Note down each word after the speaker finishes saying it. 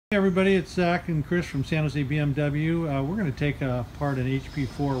Hey everybody, it's Zach and Chris from San Jose BMW. We're going to take apart an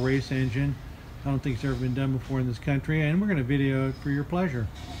HP4 race engine. I don't think it's ever been done before in this country, and we're going to video it for your pleasure.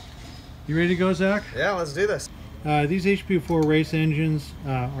 You ready to go, Zach? Yeah, let's do this. These HP4 race engines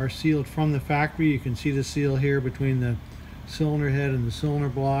are sealed from the factory. You can see the seal here between the cylinder head and the cylinder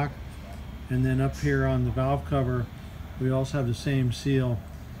block. And then up here on the valve cover, we also have the same seal.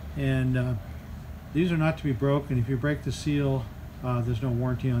 And these are not to be broken. If you break the seal, there's no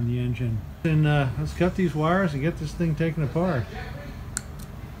warranty on the engine. And let's cut these wires and get this thing taken apart.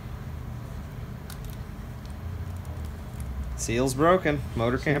 Seal's broken.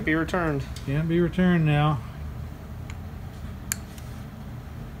 Motor can't be returned. Can't be returned now.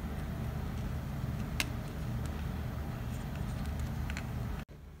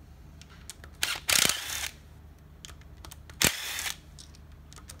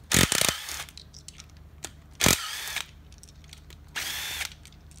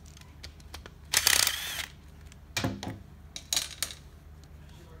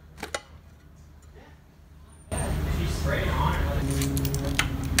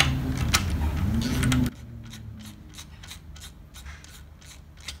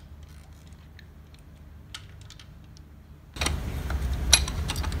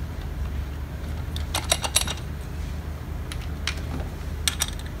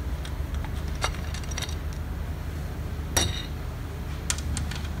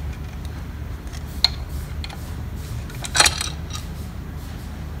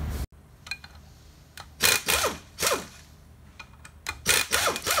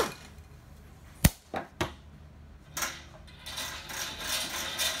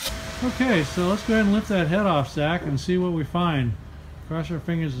 Okay, so let's go ahead and lift that head off, Zach, and see what we find. Cross our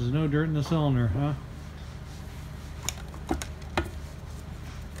fingers there's no dirt in the cylinder, huh?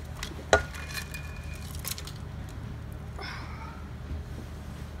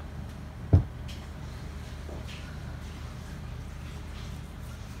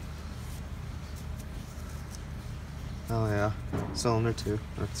 Oh yeah, cylinder 2,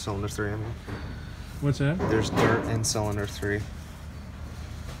 or cylinder 3 I mean. What's that? There's dirt in cylinder 3.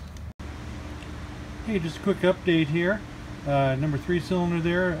 Hey, just a quick update here. Number 3 cylinder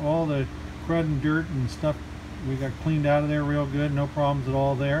there, all the crud and dirt and stuff we got cleaned out of there real good, no problems at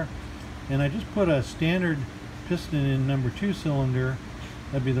all there. And I just put a standard piston in number 2 cylinder.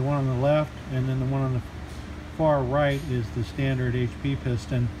 That'd be the one on the left, and then the one on the far right is the standard HP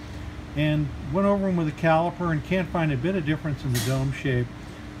piston. And went over them with a caliper and can't find a bit of difference in the dome shape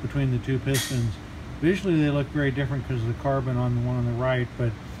between the two pistons. Visually they look very different because of the carbon on the one on the right,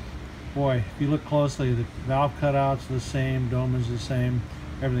 but boy, if you look closely, the valve cutouts are the same, dome is the same,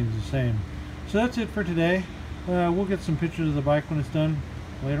 everything's the same. So that's it for today. We'll get some pictures of the bike when it's done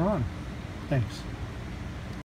later on. Thanks.